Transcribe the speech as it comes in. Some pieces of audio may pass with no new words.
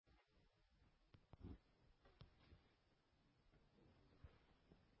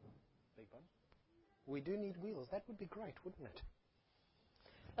on. We do need wheels. That would be great, wouldn't it?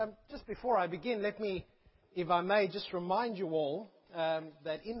 Just before I begin, let me, if I may, just remind you all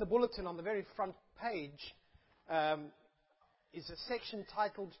that in the bulletin on the very front page is a section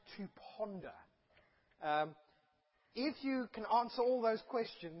titled To Ponder. If you can answer all those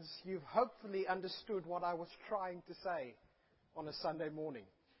questions, you've hopefully understood what I was trying to say on a Sunday morning.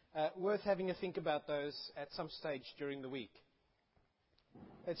 Worth having a think about those at some stage during the week.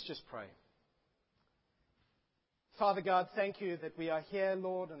 Let's just pray. Father God, thank you that we are here,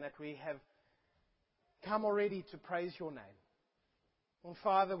 Lord, and that we have come already to praise your name. And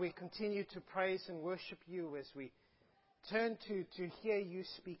Father, we continue to praise and worship you as we turn to hear you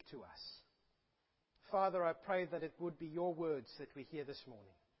speak to us. Father, I pray that it would be your words that we hear this morning.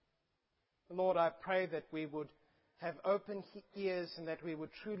 Lord, I pray that we would have open ears and that we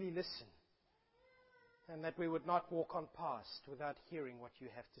would truly listen. And that we would not walk on past without hearing what you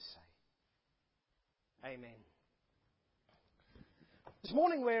have to say. Amen. This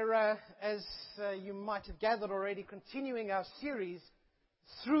morning we're, as you might have gathered already, continuing our series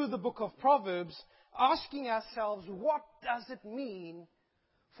through the book of Proverbs, asking ourselves, what does it mean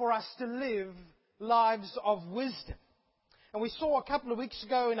for us to live lives of wisdom? And we saw a couple of weeks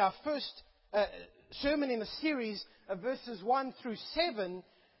ago in our first sermon in the series, verses 1 through 7,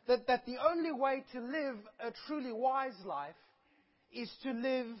 that the only way to live a truly wise life is to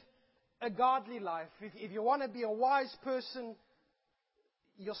live a godly life. If you want to be a wise person,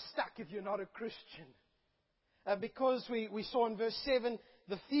 you're stuck if you're not a Christian. Because we saw in verse 7,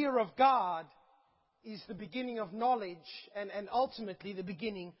 the fear of God is the beginning of knowledge and ultimately the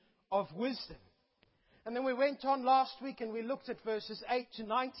beginning of wisdom. And then we went on last week and we looked at verses 8 to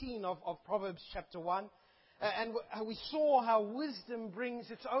 19 of Proverbs chapter 1. And we saw how wisdom brings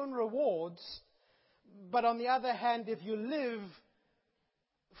its own rewards. But on the other hand, if you live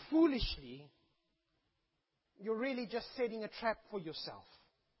foolishly, you're really just setting a trap for yourself.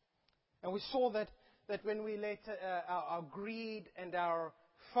 And we saw that when we let our greed and our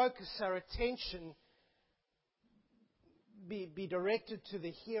focus, our attention be directed to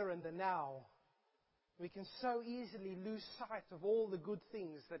the here and the now, we can so easily lose sight of all the good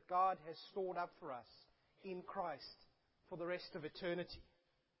things that God has stored up for us in Christ for the rest of eternity.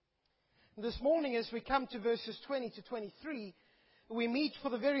 And this morning, as we come to verses 20 to 23, we meet for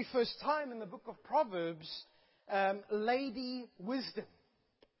the very first time in the book of Proverbs Lady Wisdom,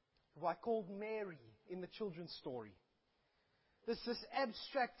 who I called Mary in the children's story. This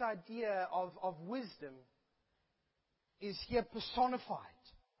abstract idea of wisdom is here personified.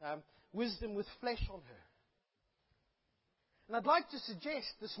 Wisdom with flesh on her. And I'd like to suggest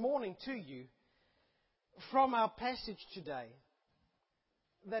this morning to you, from our passage today,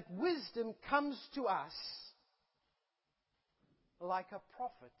 that wisdom comes to us like a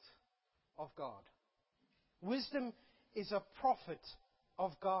prophet of God. Wisdom is a prophet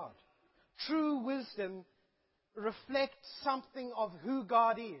of God. True wisdom reflects something of who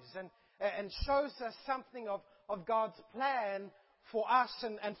God is and shows us something of God's plan for us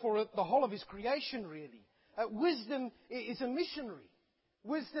and for the whole of His creation, really. Wisdom is a missionary.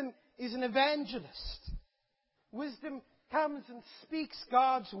 Wisdom is an evangelist. Wisdom comes and speaks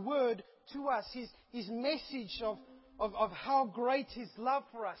God's word to us, His message of how great His love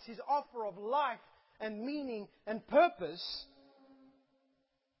for us, His offer of life and meaning and purpose.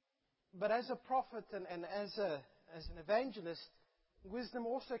 But as a prophet and as an evangelist, wisdom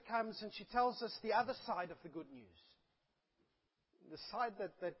also comes and she tells us the other side of the good news. The side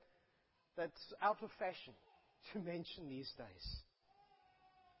that's out of fashion to mention these days.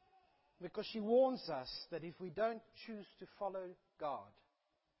 Because she warns us that if we don't choose to follow God,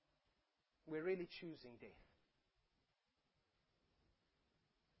 we're really choosing death.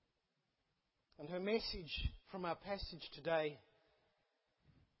 And her message from our passage today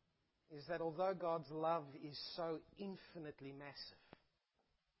is that although God's love is so infinitely massive,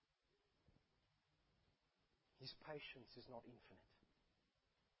 His patience is not infinite.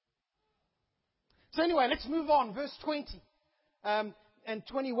 So anyway, let's move on. Verse 20 and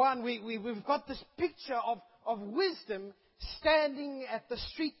 21, we've got this picture of wisdom standing at the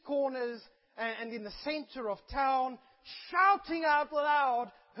street corners and in the center of town, shouting out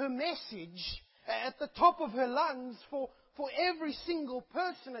loud her message at the top of her lungs for every single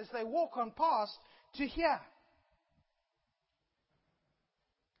person as they walk on past to hear.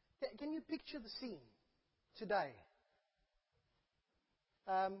 Can you picture the scene today?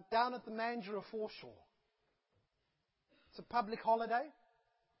 Down at the Manger of Foreshore. It's a public holiday.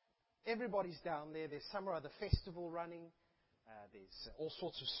 Everybody's down there. There's some or other festival running. There's all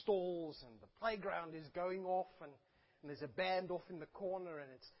sorts of stalls, and the playground is going off, and there's a band off in the corner, and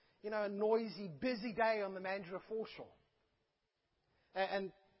a noisy, busy day on the Mandurah foreshore.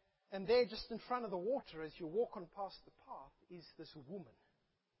 And there, just in front of the water, as you walk on past the path, is this woman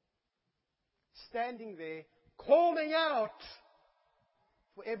standing there, calling out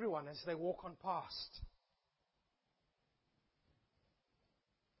for everyone as they walk on past.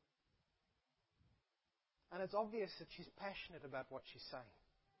 And it's obvious that she's passionate about what she's saying.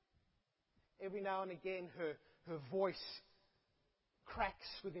 Every now and again, her voice cracks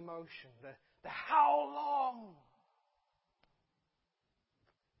with emotion. The how long?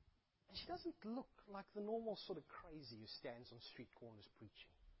 And she doesn't look like the normal sort of crazy who stands on street corners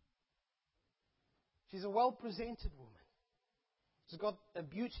preaching. She's a well-presented woman. She's got a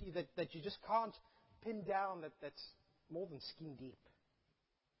beauty that you just can't pin down, that's more than skin deep.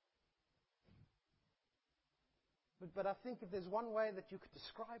 But I think if there's one way that you could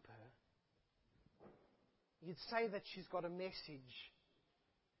describe her, you'd say that she's got a message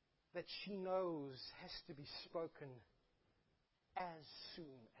that she knows has to be spoken as soon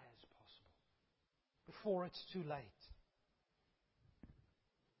as possible, before it's too late.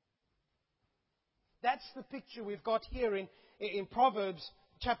 That's the picture we've got here in Proverbs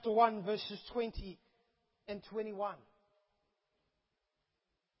chapter 1, verses 20 and 21.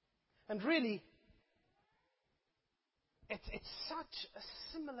 And really, it's such a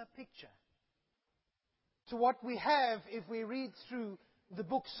similar picture to what we have if we read through the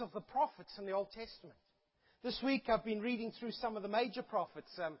books of the prophets in the Old Testament. This week I've been reading through some of the major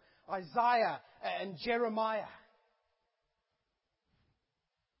prophets, Isaiah and Jeremiah.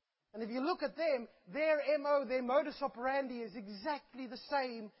 And if you look at them, their MO, their modus operandi is exactly the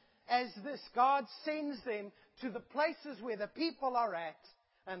same as this. God sends them to the places where the people are at,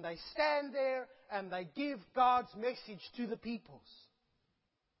 and they stand there and they give God's message to the peoples.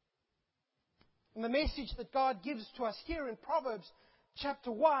 And the message that God gives to us here in Proverbs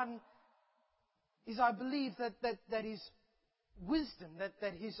chapter 1 is, I believe, that His wisdom,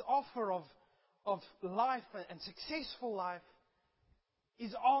 that His offer of life and successful life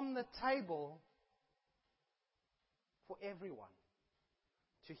is on the table for everyone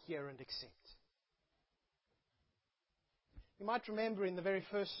to hear and accept. You might remember in the very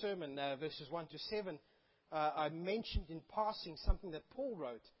first sermon, verses 1 to 7, I mentioned in passing something that Paul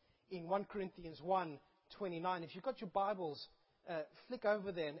wrote in 1 Corinthians 1:29. If you've got your Bibles, flick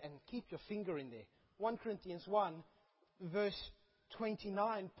over there and keep your finger in there. 1 Corinthians 1, verse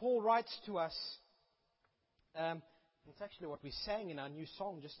 29, Paul writes to us, it's actually what we sang in our new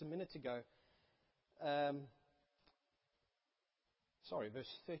song just a minute ago. Verse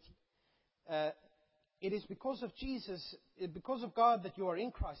 30. It is because of God that you are in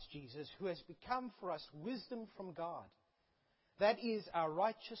Christ Jesus, who has become for us wisdom from God. That is our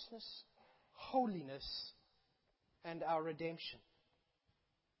righteousness, holiness, and our redemption.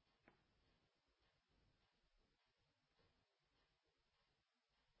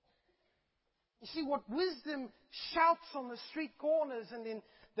 You see, what wisdom shouts on the street corners and in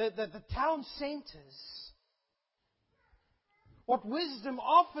the town centers, what wisdom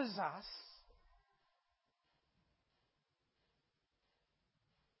offers us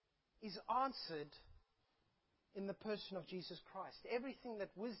is answered in the person of Jesus Christ. Everything that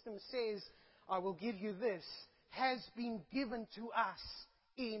wisdom says, I will give you this, has been given to us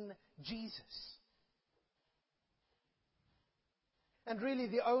in Jesus. And really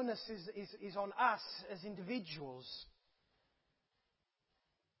the onus is on us as individuals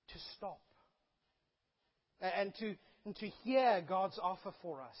to stop and to hear God's offer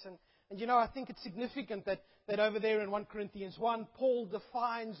for us. And I think it's significant that over there in 1 Corinthians 1, Paul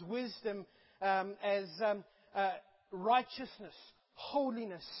defines wisdom as righteousness,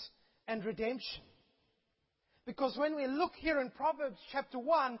 holiness, and redemption. Because when we look here in Proverbs chapter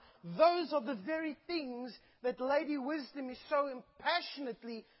 1, those are the very things that Lady Wisdom is so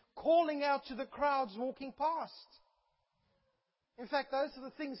impassionately calling out to the crowds walking past. In fact, those are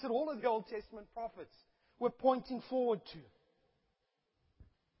the things that all of the Old Testament prophets were pointing forward to.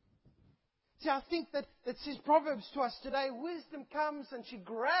 See, I think that says Proverbs to us today, wisdom comes and she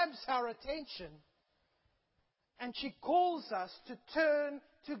grabs our attention and she calls us to turn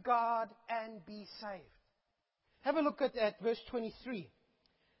to God and be saved. Have a look at verse 23.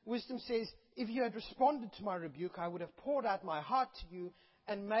 Wisdom says, if you had responded to my rebuke, I would have poured out my heart to you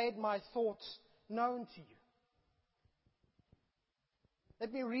and made my thoughts known to you.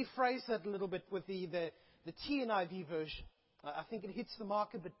 Let me rephrase that a little bit with the TNIV version. I think it hits the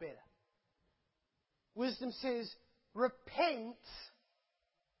mark a bit better. Wisdom says, repent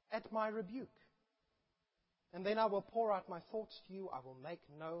at my rebuke. And then I will pour out my thoughts to you. I will make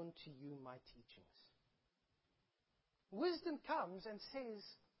known to you my teachings. Wisdom comes and says,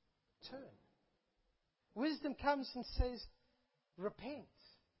 turn. Wisdom comes and says, repent.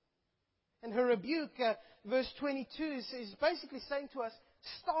 And her rebuke, verse 22, is basically saying to us,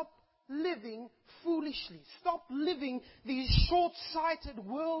 stop living foolishly. Stop living these short-sighted,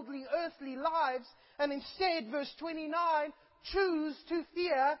 worldly, earthly lives, and instead, verse 29, choose to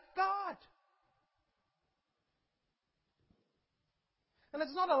fear God. And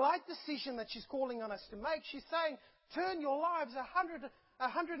it's not a light decision that she's calling on us to make. She's saying, turn your lives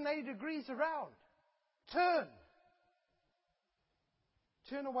 180 degrees around. Turn.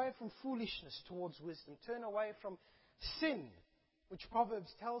 Turn away from foolishness towards wisdom. Turn away from sin, which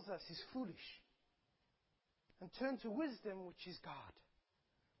Proverbs tells us is foolish. And turn to wisdom, which is God.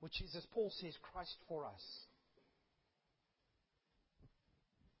 Which is, as Paul says, Christ for us.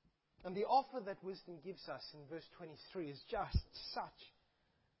 And the offer that wisdom gives us in verse 23 is just such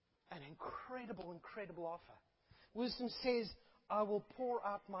an incredible, incredible offer. Wisdom says, I will pour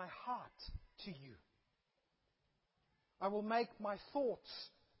out my heart to you. I will make my thoughts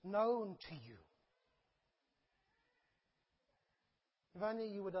known to you. If only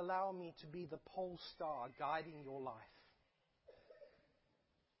you would allow me to be the pole star guiding your life.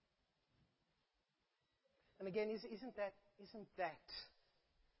 And again, isn't that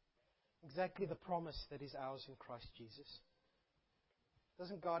exactly the promise that is ours in Christ Jesus?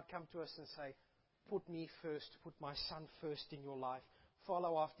 Doesn't God come to us and say, put me first, put my Son first in your life,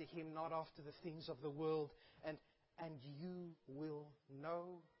 follow after Him, not after the things of the world, and you will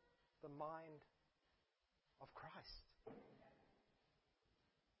know the mind of Christ.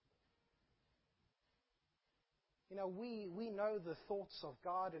 You know, we know the thoughts of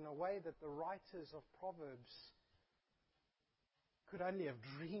God in a way that the writers of Proverbs could only have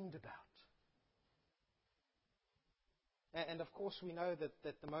dreamed about. And of course, we know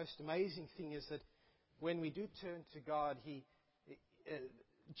that the most amazing thing is that when we do turn to God,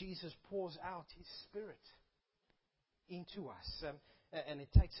 Jesus pours out His Spirit into us. And it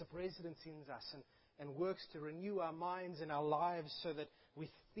takes up residence in us and works to renew our minds and our lives so that we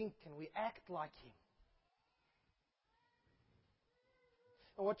think and we act like Him.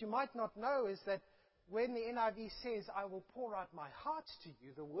 And what you might not know is that when the NIV says, I will pour out my heart to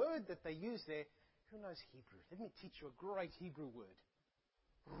you, the word that they use there, who knows Hebrew? Let me teach you a great Hebrew word.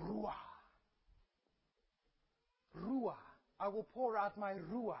 Ruah. Ruah. I will pour out my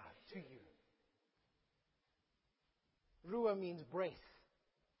ruah to you. Ruah means breath.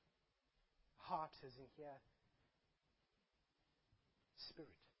 Heart is in here. Spirit.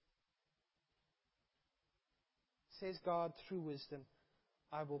 Says God through wisdom,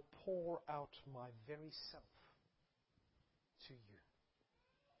 I will pour out my very self to you.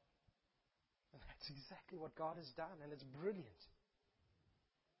 And that's exactly what God has done, and it's brilliant.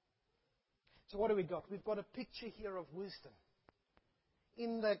 So what do we got? We've got a picture here of wisdom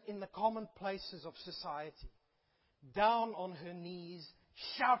in the commonplaces of society, down on her knees,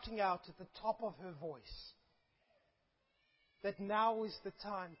 shouting out at the top of her voice that now is the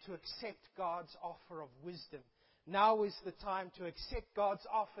time to accept God's offer of wisdom. Now is the time to accept God's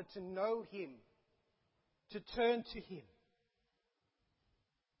offer to know Him, to turn to Him.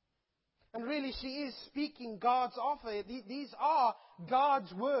 And really, she is speaking God's offer. These are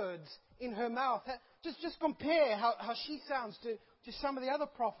God's words in her mouth. Just compare how she sounds to some of the other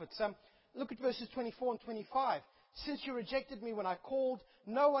prophets. Look at verses 24 and 25. Since you rejected me when I called,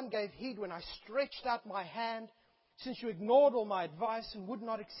 no one gave heed when I stretched out my hand. Since you ignored all my advice and would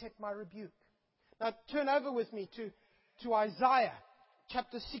not accept my rebuke. Now turn over with me to Isaiah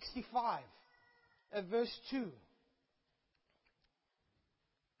chapter 65, verse 2.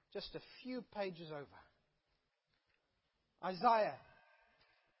 Just a few pages over. Isaiah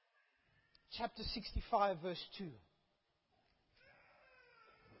chapter 65, verse 2.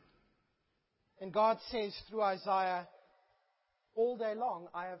 And God says through Isaiah, all day long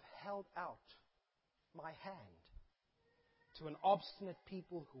I have held out my hand to an obstinate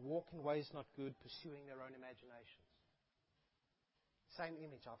people who walk in ways not good, pursuing their own imaginations. Same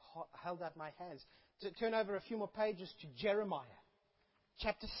image. I've held out my hands. Turn over a few more pages to Jeremiah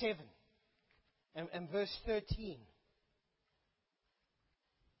chapter 7 and verse 13.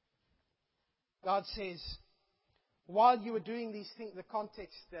 God says, while you were doing these things, the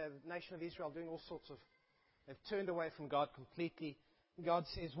context, the nation of Israel doing all sorts of, they've turned away from God completely. God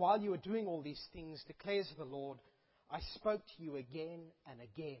says, while you were doing all these things, declares the Lord, I spoke to you again and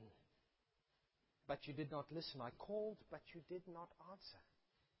again, but you did not listen. I called, but you did not answer.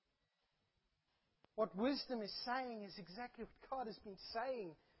 What wisdom is saying is exactly what God has been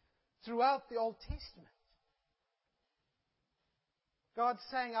saying throughout the Old Testament. God's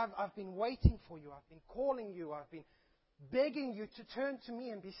saying, I've been waiting for you. I've been calling you. I've been begging you to turn to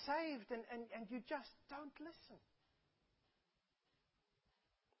me and be saved, and you just don't listen.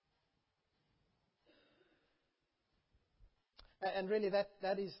 And really,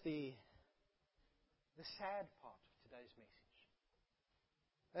 that is the sad part of today's message.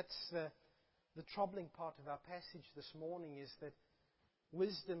 That's the troubling part of our passage this morning, is that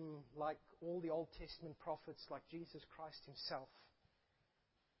wisdom, like all the Old Testament prophets, like Jesus Christ himself,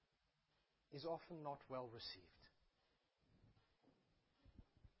 is often not well received.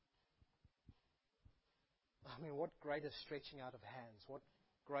 I mean, what greater stretching out of hands, what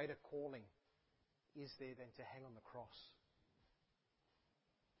greater calling is there than to hang on the cross?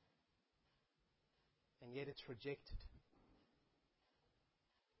 And yet it's rejected.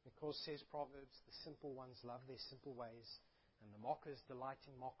 Because, says Proverbs, the simple ones love their simple ways, and the mockers delight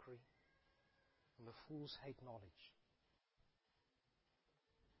in mockery, and the fools hate knowledge.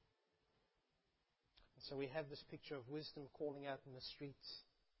 And so we have this picture of wisdom calling out in the streets,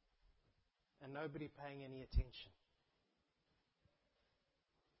 and nobody paying any attention.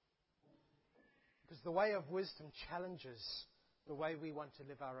 Because the way of wisdom challenges the way we want to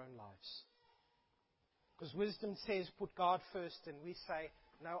live our own lives. Because wisdom says, put God first, and we say,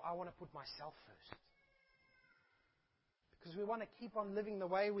 no, I want to put myself first. Because we want to keep on living the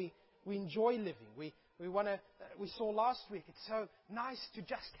way we enjoy living. We saw last week, it's so nice to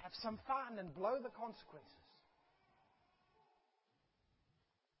just have some fun and blow the consequences.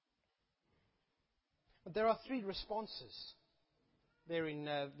 But there are three responses there in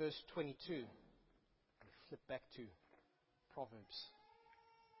verse 22. I'll flip back to Proverbs.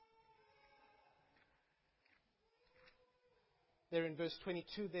 There in verse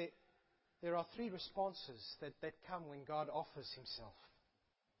 22, there are three responses that come when God offers himself.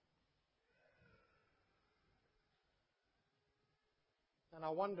 And I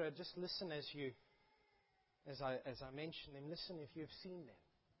wonder, just listen as I mention them, listen if you've seen them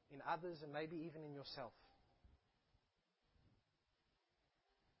in others and maybe even in yourself.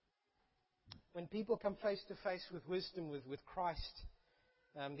 When people come face to face with wisdom, with Christ,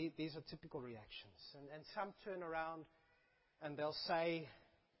 these are typical reactions. And some turn around and they'll say,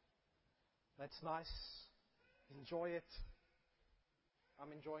 that's nice, enjoy it,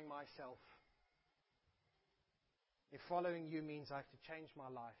 I'm enjoying myself. If following you means I have to change my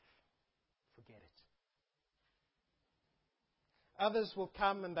life, forget it. Others will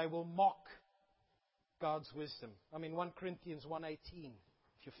come and they will mock God's wisdom. I mean, 1 Corinthians 1:18,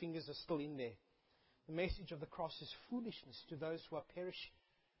 if your fingers are still in there. The message of the cross is foolishness to those who are perishing.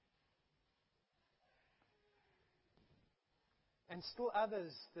 And still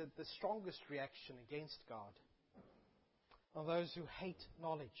others, the strongest reaction against God are those who hate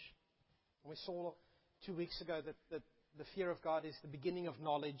knowledge. And we saw 2 weeks ago that the fear of God is the beginning of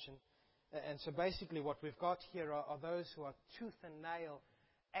knowledge. And so basically what we've got here are those who are tooth and nail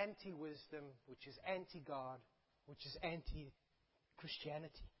anti-wisdom, which is anti-God, which is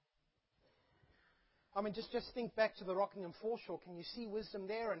anti-Christianity. I mean, just think back to the Rockingham foreshore. Can you see wisdom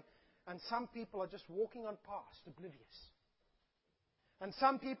there? And some people are just walking on past, oblivious. And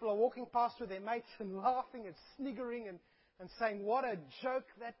some people are walking past with their mates and laughing and sniggering and saying, what a joke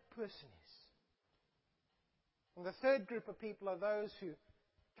that person is. And the third group of people are those who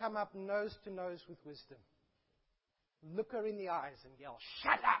come up nose to nose with wisdom, look her in the eyes and yell,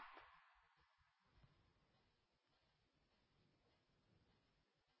 shut up!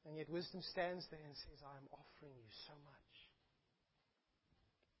 And yet wisdom stands there and says, I am offering you so much.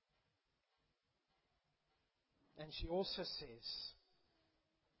 And she also says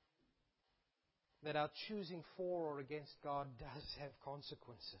that our choosing for or against God does have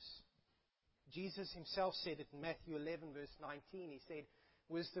consequences. Jesus himself said it in Matthew 11, verse 19. He said,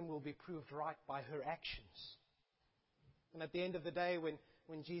 wisdom will be proved right by her actions. And at the end of the day,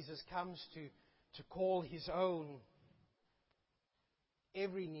 when Jesus comes to call his own,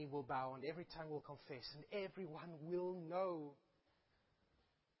 every knee will bow and every tongue will confess and everyone will know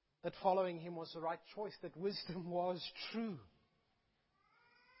that following him was the right choice, that wisdom was true.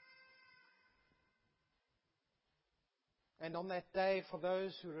 And on that day, for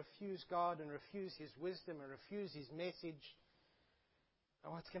those who refuse God and refuse his wisdom and refuse his message,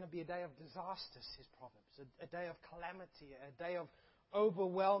 it's going to be a day of disaster, says Proverbs. A day of calamity, a day of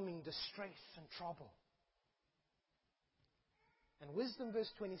overwhelming distress and trouble. And wisdom,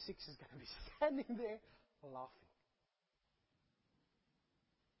 verse 26, is going to be standing there laughing.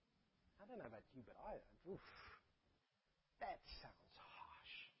 I don't know about you, but that sounds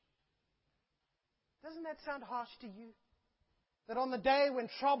harsh. Doesn't that sound harsh to you? That on the day when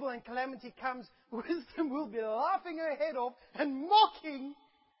trouble and calamity comes, wisdom will be laughing her head off and mocking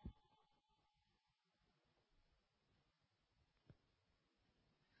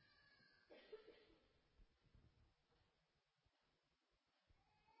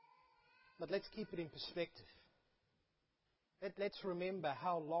But let's keep it in perspective. Let's remember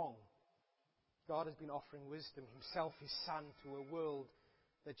how long God has been offering wisdom, Himself, His Son, to a world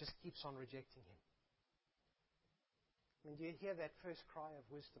that just keeps on rejecting Him. I mean, do you hear that first cry of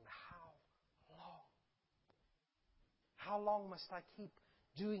wisdom? How long? How long must I keep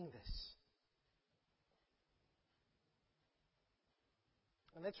doing this?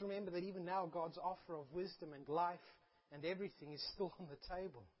 And let's remember that even now God's offer of wisdom and life and everything is still on the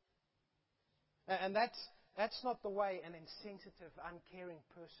table. And that's not the way an insensitive, uncaring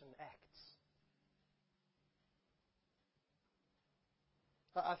person acts.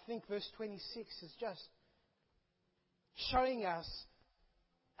 I think verse 26 is just showing us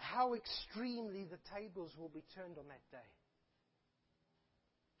how extremely the tables will be turned on that day.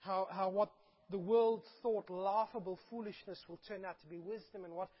 How what the world thought laughable foolishness will turn out to be wisdom,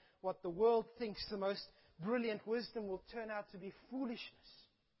 and what the world thinks the most brilliant wisdom will turn out to be foolishness.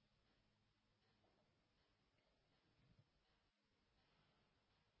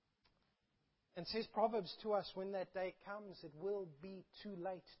 And says Proverbs to us, when that day comes, it will be too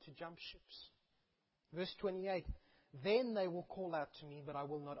late to jump ships. Verse 28, then they will call out to me, but I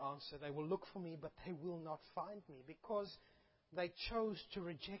will not answer. They will look for me, but they will not find me, because they chose to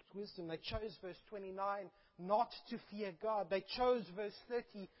reject wisdom. They chose, verse 29, not to fear God. They chose, verse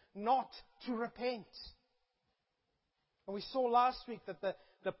 30, not to repent. And we saw last week that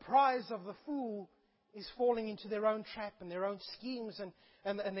the prize of the fool is falling into their own trap and their own schemes,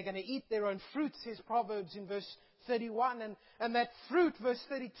 and they're going to eat their own fruit, says Proverbs in verse 31. And that fruit, verse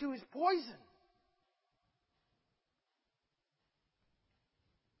 32, is poison.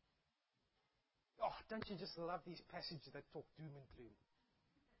 Oh, don't you just love these passages that talk doom and gloom?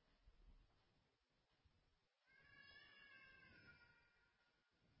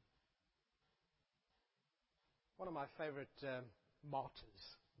 One of my favorite martyrs,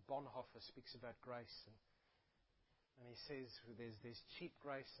 Bonhoeffer, speaks about grace. And he says there's cheap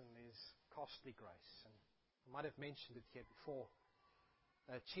grace and there's costly grace. And I might have mentioned it here before.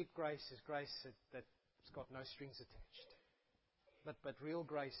 Cheap grace is grace that's got no strings attached. But real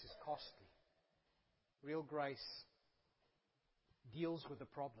grace is costly. Real grace deals with the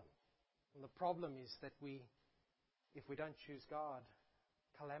problem. And the problem is that if we don't choose God,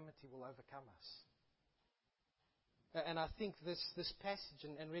 calamity will overcome us. And I think this passage,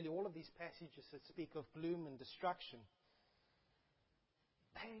 and really all of these passages that speak of gloom and destruction,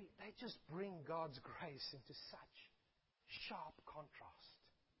 they just bring God's grace into such sharp contrast.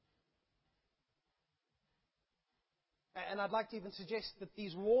 And I'd like to even suggest that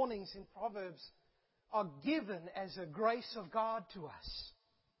these warnings in Proverbs are given as a grace of God to us.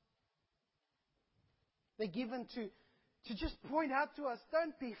 They're given to just point out to us,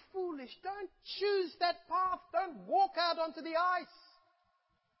 don't be foolish, don't choose that path, don't walk out onto the ice.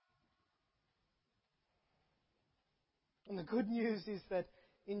 And the good news is that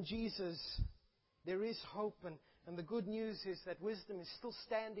in Jesus there is hope, and the good news is that wisdom is still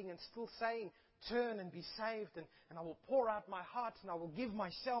standing and still saying, turn and be saved, and I will pour out my heart and I will give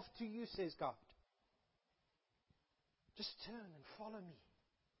myself to you, says God. Just turn and follow me.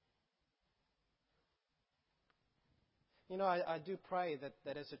 You know, I do pray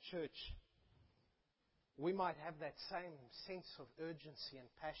that as a church, we might have that same sense of urgency and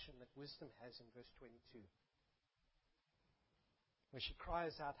passion that wisdom has in verse 22. Where she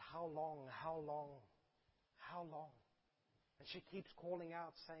cries out, how long, how long, how long? And she keeps calling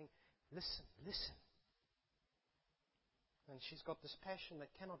out, saying, listen, listen. And she's got this passion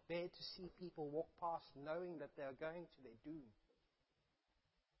that cannot bear to see people walk past knowing that they are going to their doom.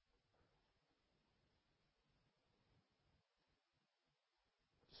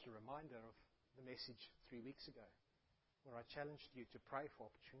 Just a reminder of the message 3 weeks ago, where I challenged you to pray for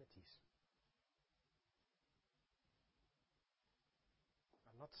opportunities.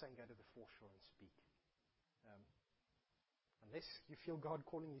 I'm not saying go to the foreshore and speak. Unless you feel God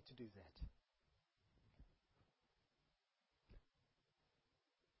calling you to do that.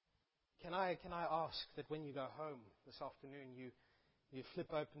 Can I ask that when you go home this afternoon, you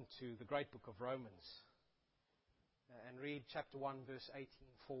flip open to the great book of Romans and read chapter 1, verse 18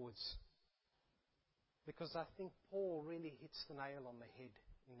 forwards. Because I think Paul really hits the nail on the head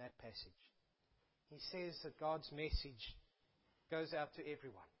in that passage. He says that God's message goes out to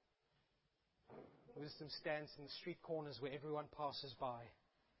everyone. Wisdom stands in the street corners where everyone passes by.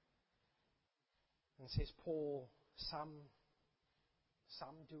 And says, Paul, some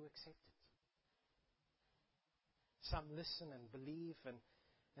do accept it. Some listen and believe.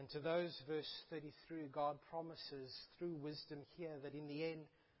 And to those, verse 33, God promises through wisdom here that in the end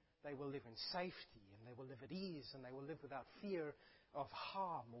they will live in safety and they will live at ease and they will live without fear of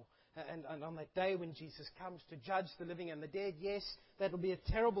harm And on that day when Jesus comes to judge the living and the dead, yes, that will be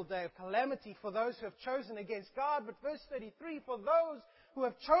a terrible day of calamity for those who have chosen against God. But verse 33, for those who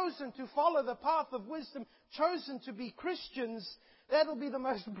have chosen to follow the path of wisdom, chosen to be Christians, that will be the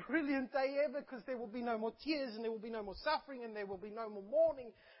most brilliant day ever, because there will be no more tears, and there will be no more suffering, and there will be no more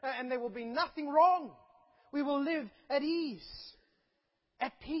mourning, and there will be nothing wrong. We will live at ease,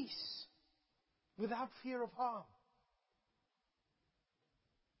 at peace, without fear of harm.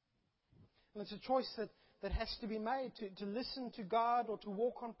 And it's a choice that has to be made, to listen to God or to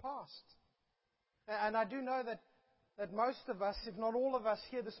walk on past. And I do know that most of us, if not all of us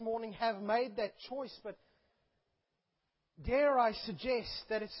here this morning, have made that choice. But dare I suggest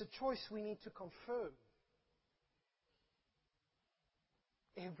that it's a choice we need to confirm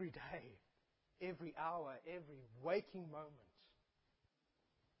every day, every hour, every waking moment.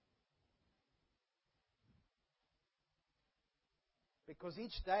 Because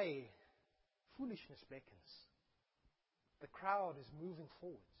each day, foolishness beckons. The crowd is moving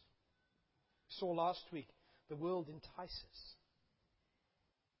forwards. We saw last week, the world entices.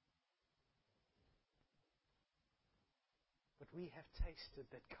 But we have tasted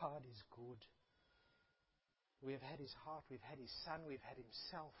that God is good. We have had His heart, we've had His Son, we've had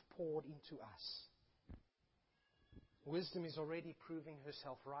Himself poured into us. Wisdom is already proving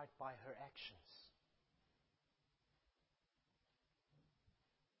herself right by her actions.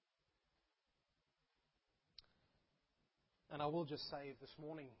 And I will just say, if this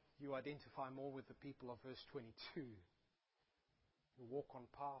morning you identify more with the people of verse 22, who walk on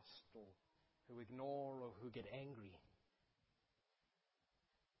past, or who ignore, or who get angry,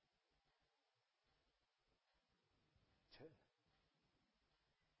 turn.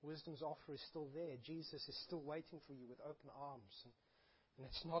 Wisdom's offer is still there. Jesus is still waiting for you with open arms, and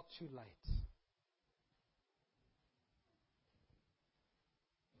it's not too late.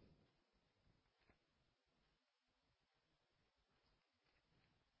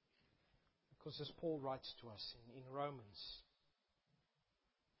 Because as Paul writes to us in Romans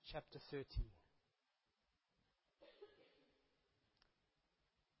chapter 13,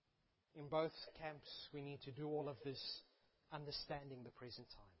 in both camps we need to do all of this understanding the present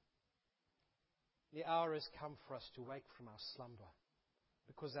time. The hour has come for us to wake from our slumber,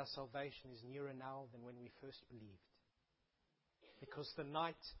 because our salvation is nearer now than when we first believed. Because the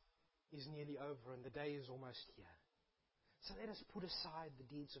night is nearly over and the day is almost here. So let us put aside the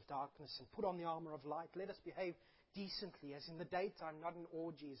deeds of darkness and put on the armor of light. Let us behave decently, as in the daytime, not in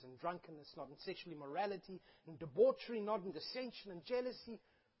orgies and drunkenness, not in sexual immorality and debauchery, not in dissension and jealousy.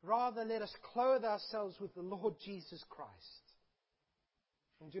 Rather, let us clothe ourselves with the Lord Jesus Christ.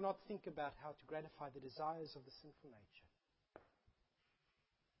 And do not think about how to gratify the desires of the sinful nature.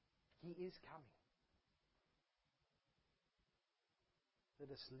 He is coming.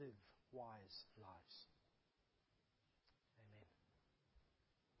 Let us live wise lives.